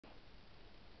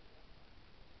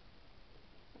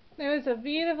It was a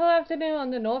beautiful afternoon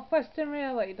on the Northwestern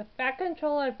Railway. The Fat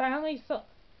Controller finally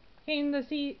came to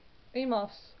see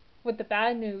Amos with the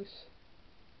bad news.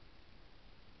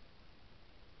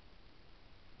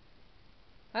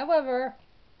 However,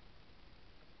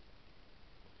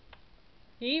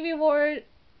 he rewarded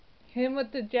him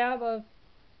with the job of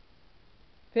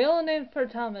filling in for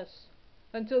Thomas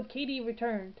until Katie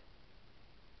returned.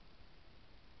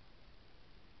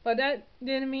 But that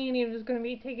didn't mean he was going to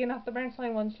be taken off the branch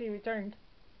line once she returned.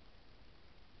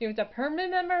 He was a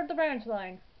permanent member of the branch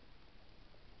line.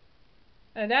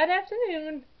 And that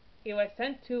afternoon, he was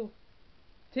sent to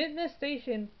Titness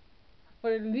Station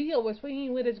where Leo was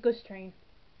waiting with his goods train.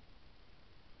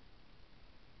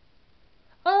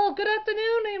 "Oh, good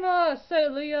afternoon, Amos,"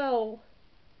 said Leo.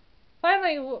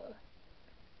 "Finally,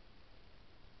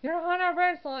 you're on our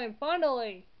branch line,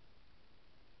 finally."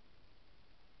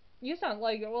 "You sound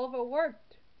like you're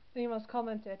overworked," Amos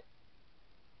commented.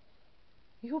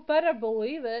 "You better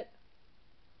believe it.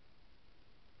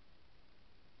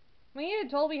 We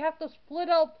ain't told we have to split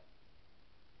up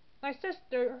my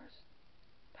sister's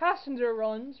passenger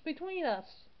runs between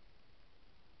us.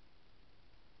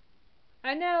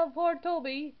 And now poor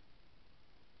Toby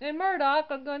and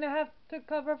Murdoch are going to have to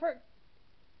cover for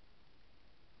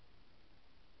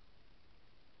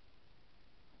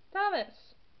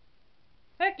Thomas.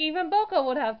 Heck, even Boca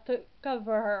would have to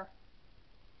cover her.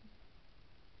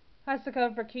 Has to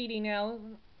cover for Katie now,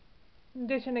 in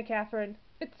addition to Catherine.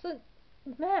 It's a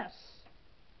mess."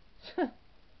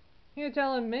 "You're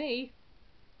telling me."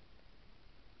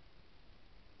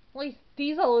 "At least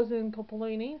Diesel isn't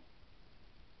complaining."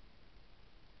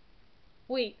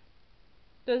 "Wait,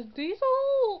 does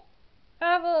Diesel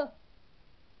have a..."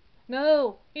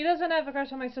 "No, he doesn't have a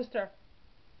crush on my sister,"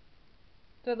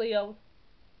 said Leo.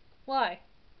 "Why?"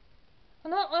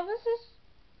 "No, I was just..."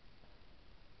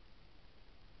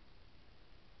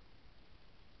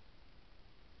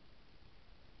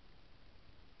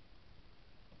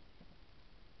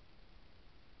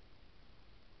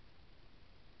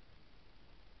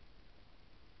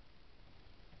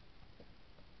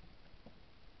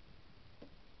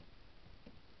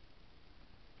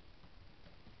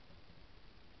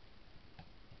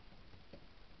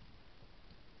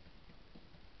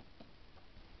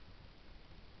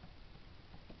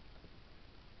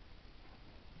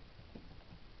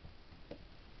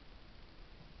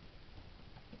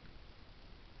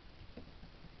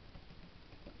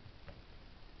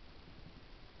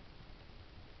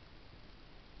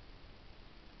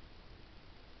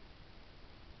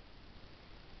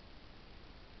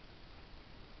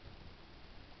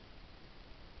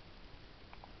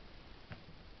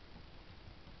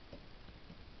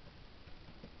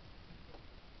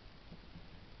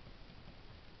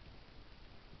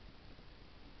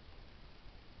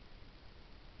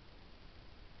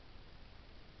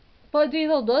 "But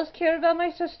Diesel does care about my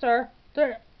sister.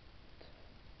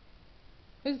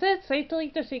 Is it safe to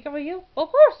leave the secret with you?"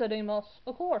 "Of course," said Amos.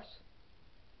 "Of course."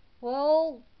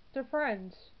 "Well, they're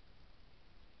friends."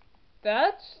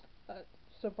 "That's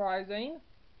surprising."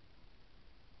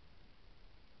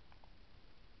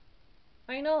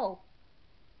 "I know."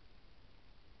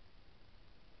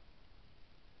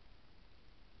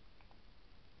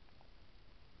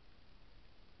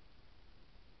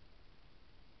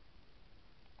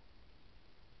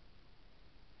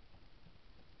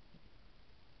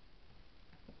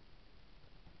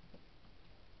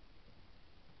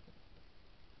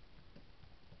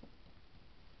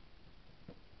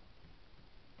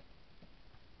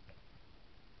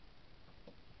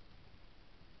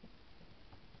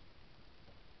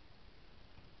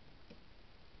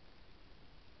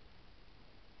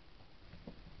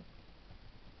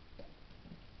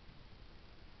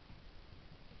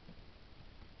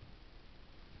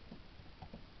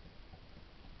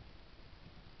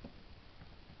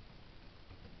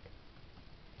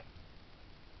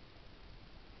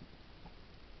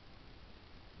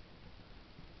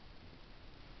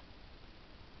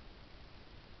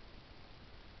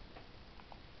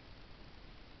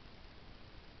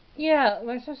 "Yeah,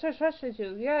 my sister trusted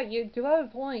you. Yeah, you do have a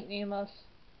point, Amos.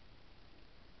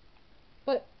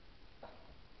 But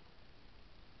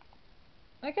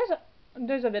I guess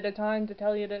there's a bit of time to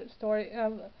tell you the story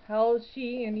of how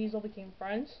she and Diesel became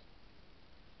friends.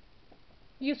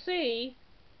 You see,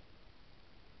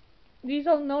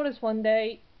 Diesel noticed one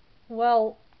day,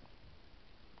 well,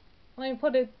 let me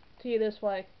put it to you this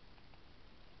way.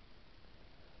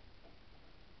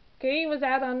 Katie was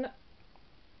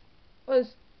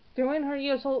doing her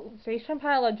usual station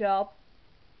pilot job.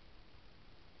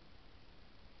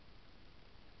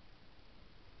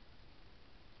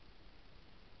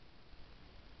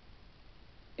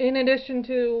 in addition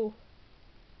to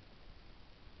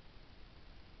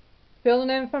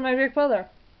filling in for my big brother.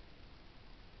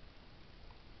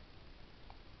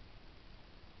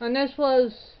 And this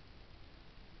was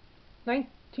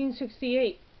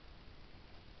 1968.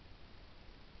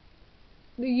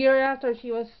 The year after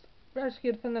she was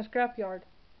rescued from the scrapyard.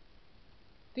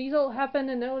 Diesel happened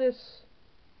to notice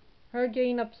her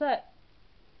getting upset.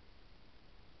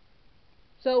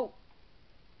 So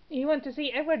he went to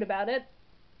see Edward about it.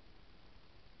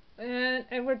 And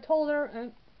Edward told her,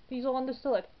 and Diesel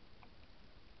understood.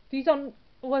 Diesel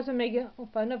wasn't making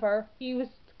fun of her. He was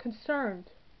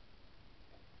concerned.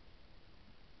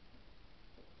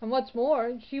 And what's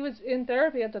more, she was in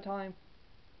therapy at the time.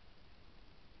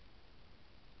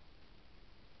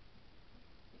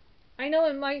 I know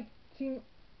it might seem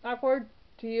awkward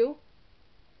to you,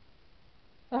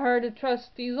 for her to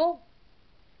trust Diesel,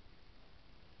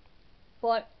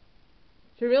 but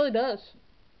she really does.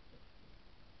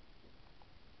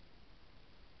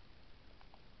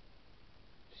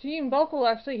 She and Buckle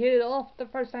actually hit it off the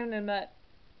first time they met.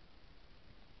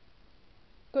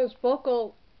 Because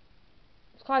Buckle's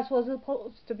class was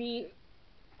supposed to be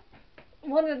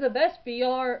one of the best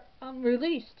BR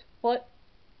released, but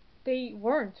they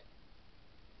weren't.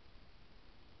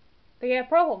 They had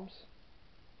problems.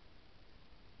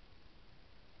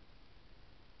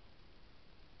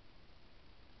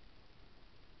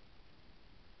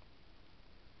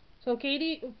 So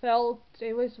Katie felt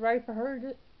it was right for her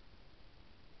to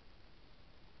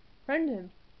friend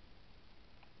him.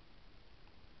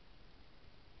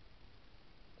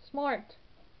 Smart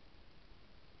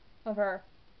of her,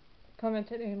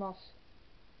 commented Amos.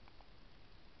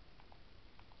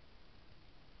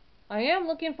 I am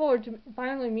looking forward to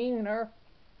finally meeting her.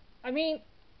 I mean,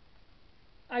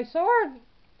 I saw her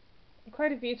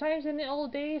quite a few times in the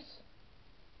old days,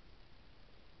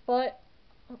 but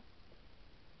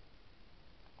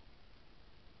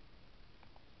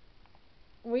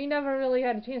we never really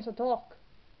had a chance to talk.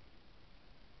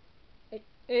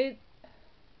 It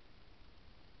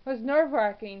was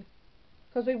nerve-wracking,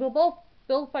 because we were both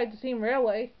built by the same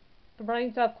railway, the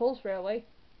Brian South Coast Railway,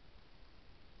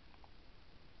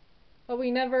 but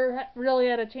we never really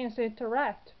had a chance to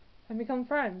interact and become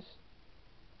friends.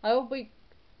 I hope me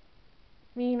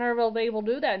and her will be able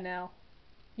to do that now,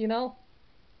 you know?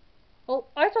 Oh,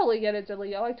 I totally get it,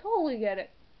 Leo. I totally get it.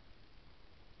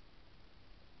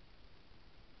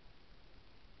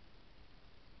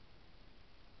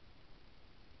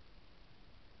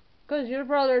 Because your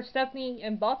brother Stephanie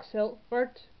and Box Hill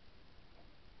worked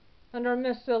under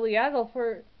Mr. Liago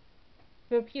for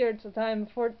periods of time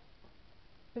before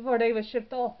they were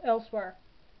shipped off elsewhere.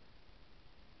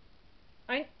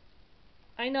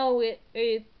 I know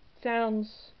it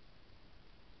sounds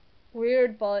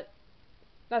weird, but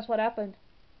that's what happened.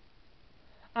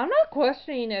 I'm not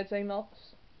questioning it,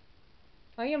 Amos.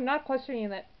 I am not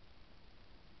questioning it.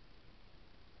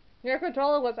 Your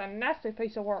controller was a nasty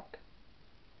piece of work.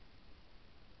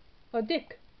 A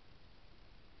dick.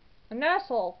 An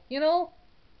asshole, you know?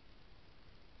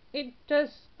 It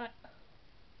just...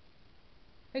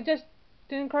 it just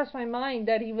didn't cross my mind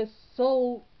that he was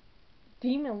so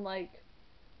demon-like.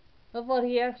 Of what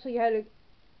he actually had.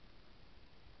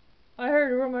 I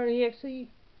heard a rumor he actually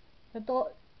had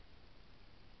thought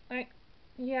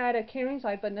he had a caring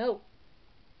side, but no.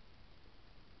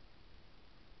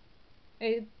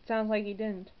 It sounds like he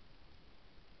didn't.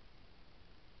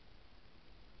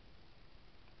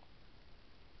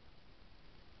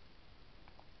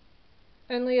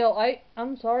 And Leo,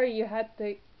 I'm sorry you had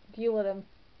to deal with him.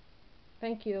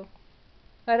 Thank you.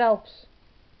 That helps.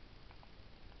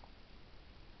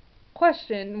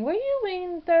 Question, were you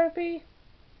in therapy?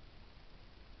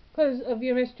 Because of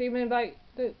your mistreatment by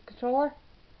the controller?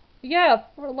 Yeah,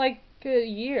 for like a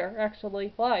year,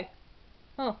 actually. Why?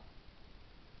 Huh.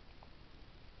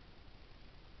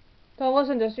 So it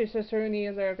wasn't just your sister who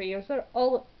needed therapy. It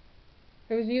was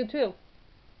you too.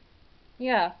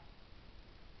 Yeah.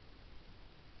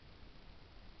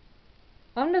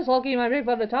 I'm just lucky my big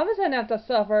brother Thomas didn't have to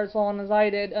suffer as long as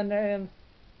I did under him.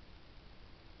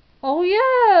 Oh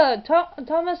yeah!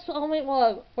 Thomas only,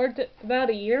 worked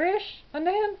about a year-ish under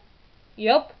him?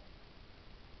 Yup.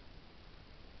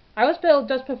 I was built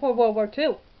just before World War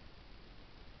II.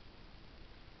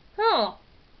 Huh.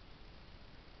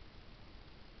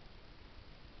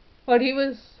 But he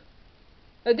was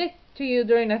a dick to you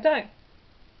during that time.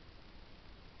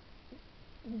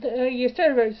 You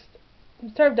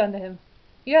served under him.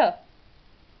 Yeah,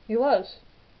 he was.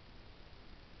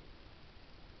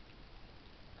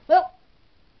 Well,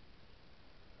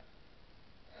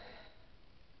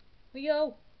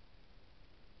 Leo,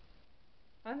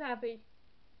 I'm happy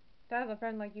to have a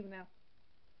friend like you now.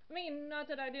 I mean, not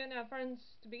that I didn't have friends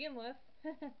to begin with.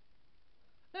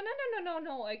 No, no, no, no,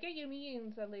 no, no. I get your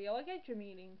meaning, said Leo. I get your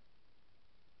meaning.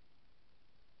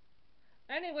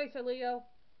 Anyway, said Leo,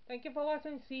 thank you for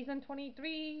watching season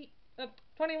 21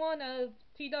 of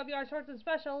TWR Shorts and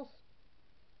Specials.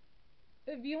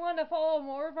 If you want to follow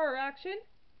more of our action,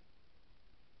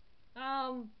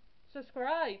 um,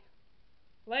 subscribe,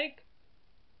 like,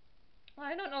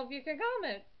 I don't know if you can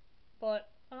comment, but,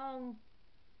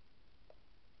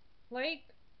 like,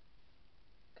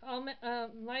 comment,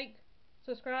 like,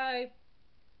 subscribe,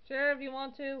 share if you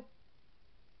want to.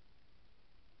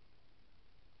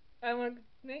 I'm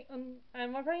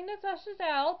bringing this message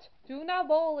out. Do not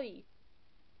bully.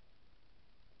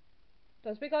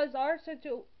 Just because our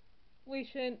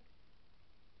situation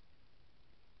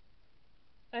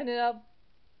ended up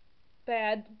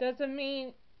bad doesn't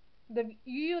mean the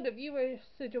viewer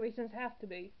situations have to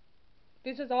be.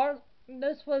 This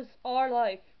was our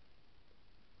life.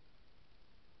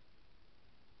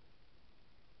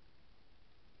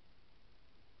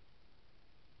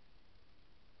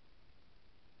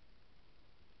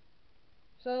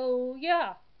 So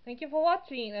yeah, thank you for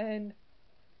watching and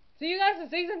see you guys in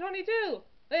season 22.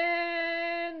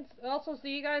 And also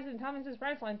see you guys in Thomas's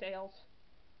Branchline Tales.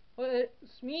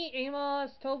 It's me, Amos,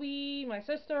 Toby, my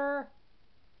sister.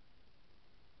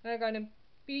 They're gonna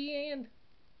be in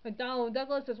Donald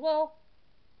Douglas as well.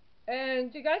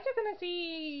 And you guys are gonna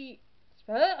see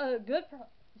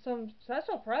some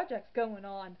special projects going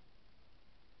on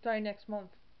during next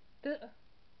month.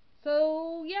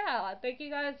 So yeah, thank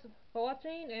you guys for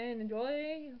watching and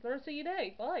enjoy the rest of your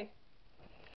day. Bye.